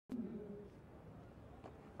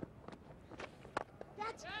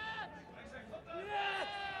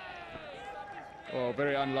Oh,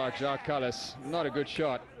 very unlike Jacques Cullis. Not a good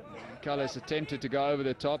shot. Cullis attempted to go over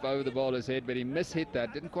the top, over the bowler's head, but he mishit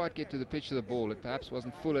that. Didn't quite get to the pitch of the ball. It perhaps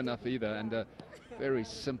wasn't full enough either. And a very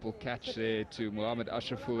simple catch there to Mohammad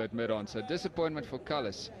Ashraful at mid-on. So disappointment for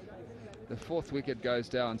Cullis. The 4th wicket goes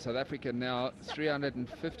down. South Africa now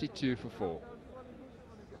 352 for 4.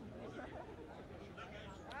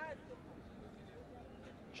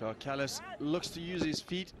 Jacques Cullis looks to use his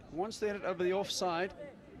feet. Once they hit it over the offside,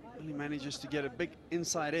 he manages to get a big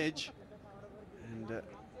inside edge. And the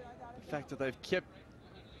fact that they've kept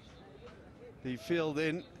the field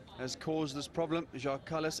in has caused this problem. Jacques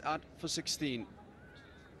Cullis out for 16.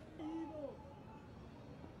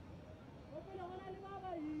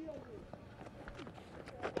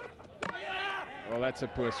 Well, that's a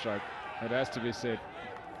poor stroke. It has to be said.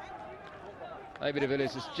 David de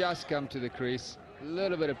Villiers has just come to the crease. A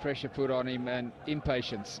little bit of pressure put on him and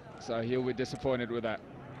impatience. So he'll be disappointed with that.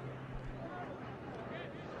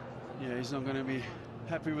 Yeah, he's not going to be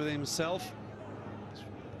happy with himself. He's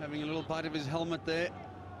having a little bite of his helmet there.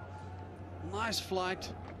 Nice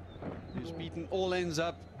flight. He's beaten all ends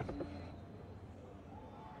up.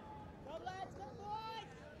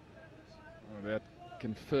 Well, that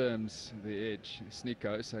confirms the edge.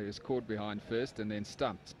 Sneeko, so he was caught behind first and then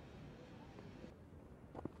stumped.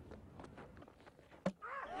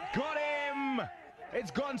 Got him!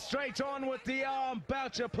 It's gone straight on with the arm.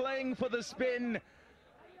 Boucher playing for the spin.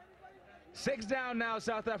 6 down now,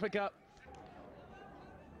 South Africa.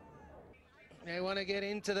 They want to get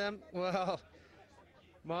into them. Well,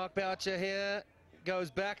 Mark Boucher here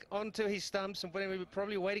goes back onto his stumps and we're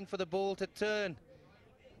probably waiting for the ball to turn.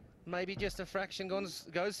 Maybe just a fraction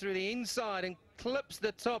goes through the inside and clips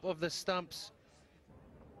the top of the stumps.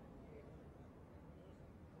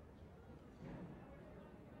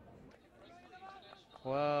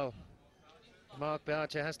 Wow. Mark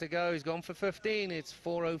Boucher has to go. He's gone for 15. It's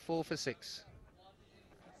 404 for 6.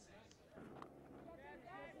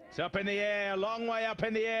 It's up in the air, a long way up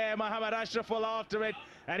in the air. Mohammad Ashraful after it,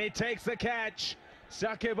 and he takes the catch.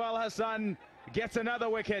 Shakib Hasan gets another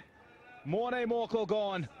wicket. Morne Morkel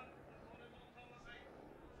gone.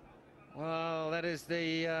 Well, that is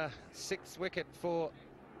the 6th wicket for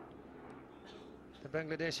the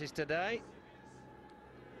Bangladeshis today.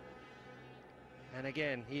 And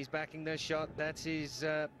again, he's backing this shot. That's his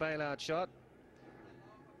bailout shot.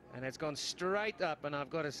 And it's gone straight up. And I've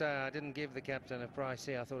got to say, I didn't give the captain a price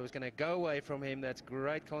here. I thought it was going to go away from him. That's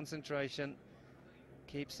great concentration.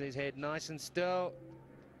 Keeps his head nice and still.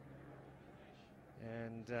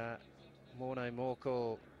 And Morne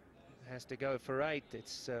Morkel has to go for 8.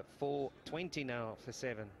 It's 420 now for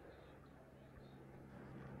 7.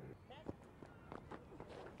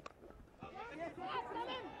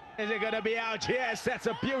 Is it going to be out? Yes, that's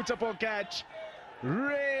a beautiful catch.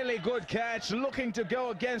 Really good catch, looking to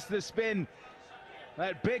go against the spin.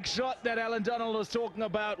 That big shot that Alan Donald was talking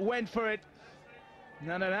about went for it.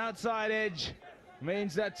 And an outside edge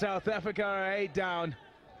means that South Africa are 8 down.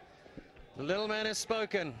 The little man has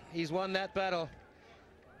spoken. He's won that battle.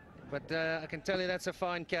 But I can tell you that's a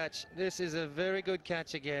fine catch. This is a very good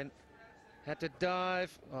catch again. Had to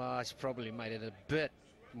dive. Oh, he's probably made it a bit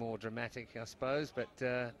more dramatic, I suppose, but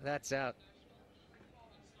that's out.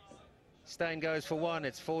 Steyn goes for 1.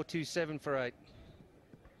 It's 427 for 8.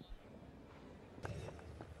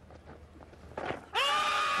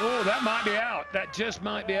 Oh, that might be out. That just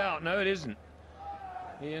might be out. No, it isn't.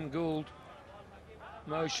 Ian Gould,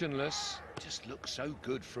 motionless. Just looks so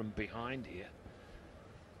good from behind here.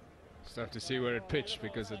 Still have to see where it pitched,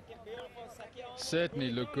 because it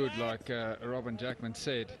certainly looked good, like Robin Jackman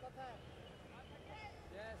said.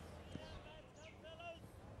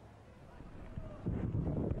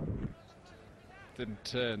 Didn't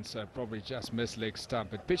turn, so probably just missed leg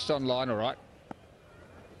stump. It pitched on line, all right.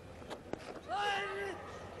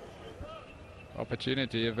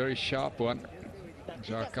 Opportunity, a very sharp one.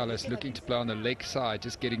 Jacques Cullis looking to play on the leg side,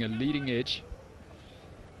 just getting a leading edge.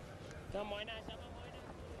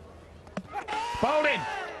 Bowled in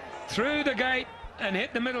through the gate and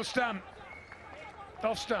hit the middle stump.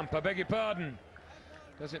 Off stump, I beg your pardon.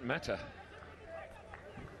 Does it matter?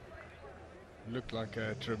 Looked like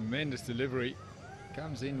a tremendous delivery.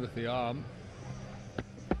 Comes in with the arm.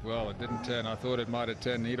 Well, it didn't turn. I thought it might have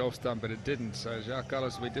turned hit off stump, but it didn't. So Jacques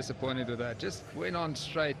Cullis will be disappointed with that. Just went on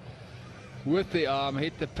straight with the arm,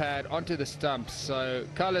 hit the pad onto the stumps. So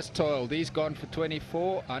Cullis toiled. He's gone for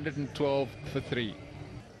 24, 112 for 3.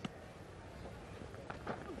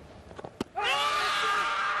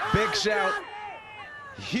 Big shout.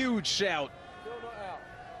 Huge shout.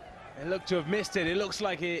 It looked to have missed it. It looks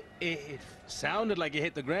like it sounded like it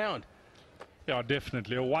hit the ground. Yeah,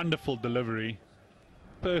 definitely a wonderful delivery.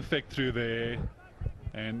 perfect through there,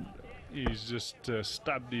 and he's just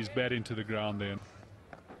stubbed his bat into the ground there.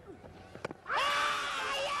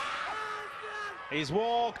 He's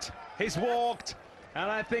walked,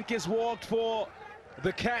 and I think he's walked for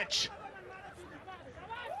the catch.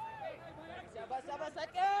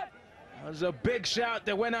 It was a big shout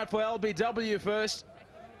that went out for LBW first.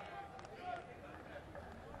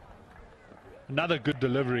 Another good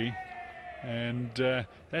delivery, and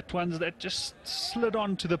that just slid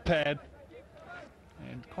onto the pad,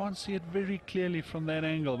 and can't see it very clearly from that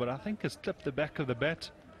angle, but I think it's clipped the back of the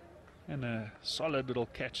bat, and a solid little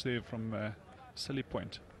catch there from Silly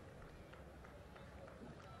Point.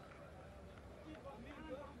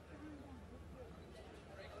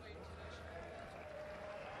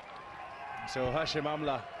 So Hashim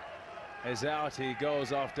Amla is out. He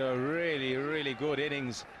goes after a really good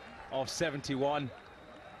innings of 71.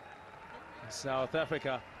 South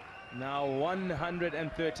Africa now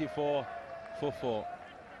 134 for 4.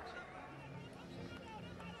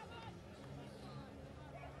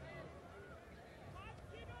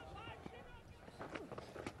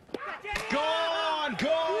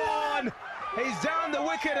 Gone! He's down the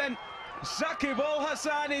wicket, and Shakib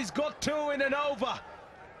Hasan, he's got 2 in and over.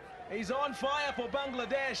 He's on fire for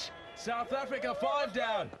Bangladesh. South Africa 5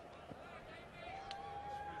 down.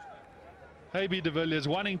 AB de Villiers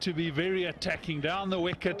wanting to be very attacking down the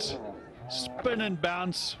wicket. Spin and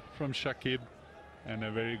bounce from Shakib, and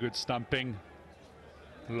a very good stumping.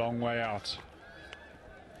 Long way out.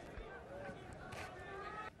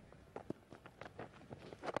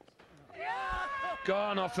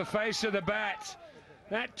 Gone off the face of the bat.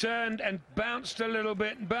 That turned and bounced a little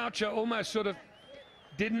bit, and Boucher almost sort of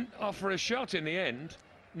didn't offer a shot in the end.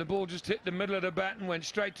 And the ball just hit the middle of the bat and went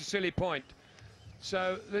straight to Silly Point.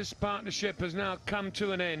 So this partnership has now come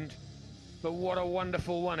to an end, but what a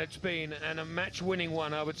wonderful one it's been, and a match-winning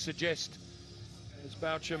one, I would suggest, as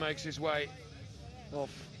Boucher makes his way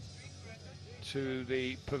off to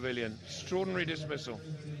the pavilion. Extraordinary dismissal.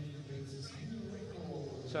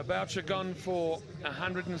 So Boucher gone for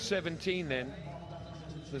 117 then.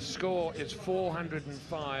 The score is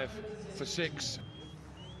 405 for 6.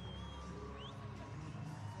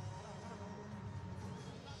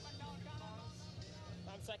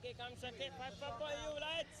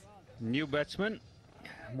 New batsman,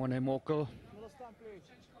 Mone Mokel.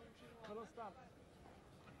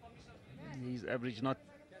 He's average not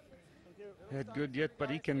that good yet, but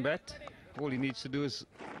he can bat. All he needs to do is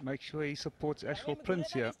make sure he supports Ashwell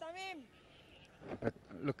Prince here. But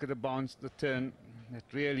look at the bounce, the turn. That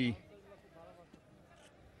really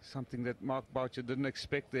something that Mark Boucher didn't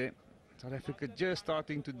expect there. South Africa just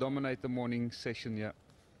starting to dominate the morning session here.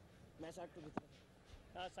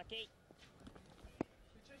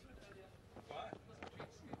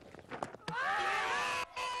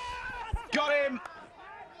 Got him!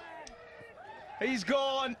 He's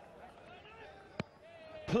gone.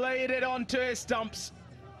 Played it onto his stumps.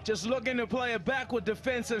 Just looking to play a backward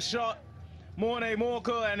defensive shot. Morne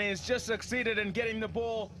Morkel, and he's just succeeded in getting the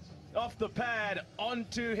ball off the pad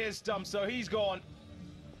onto his stump, so he's gone.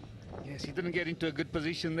 Yes, he didn't get into a good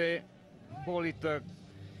position there. Ball hit the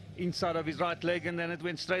inside of his right leg, and then it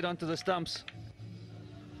went straight onto the stumps.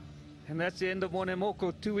 And that's the end of Morne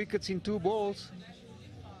Morkel. 2 wickets in 2 balls.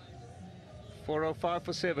 405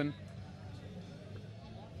 for 7.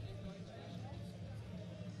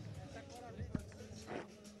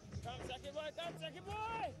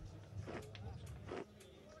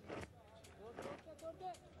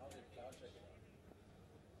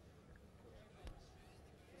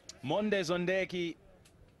 Monde Zondeki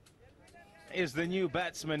is the new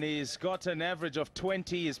batsman. He's got an average of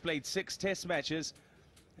 20. He's played 6 test matches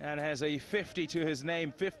and has a 50 to his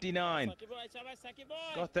name, 59.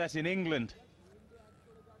 Got that in England.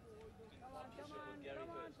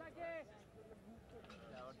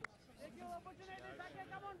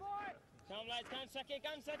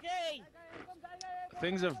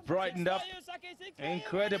 Things have brightened up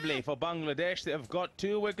incredibly for Bangladesh. They've got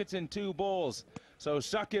 2 wickets in 2 balls. So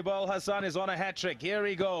Shakib Hasan is on a hat-trick. Here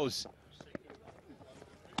he goes.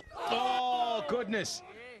 Oh, goodness.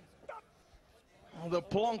 Oh, the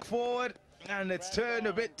plonk forward, and it's turned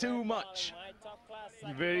a bit too much.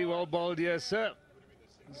 Very well bowled here, sir.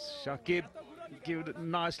 Shakib, give it a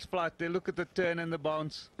nice flight there. Look at the turn and the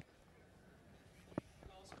bounce.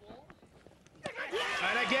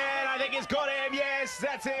 And again, I think he's got him. Yes,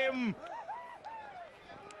 that's him.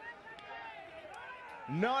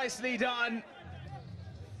 Nicely done.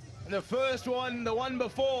 The first one, the one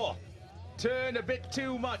before, turned a bit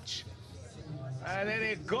too much. And then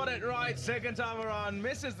he got it right second time around.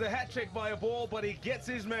 Misses the hat-trick by a ball, but he gets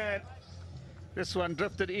his man. This one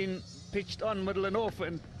drifted in, pitched on, middle and off,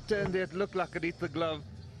 and turned it, looked like it hit the glove.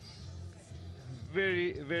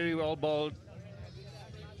 Very, very well bowled.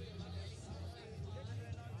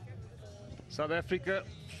 South Africa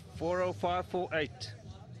 405 for 8.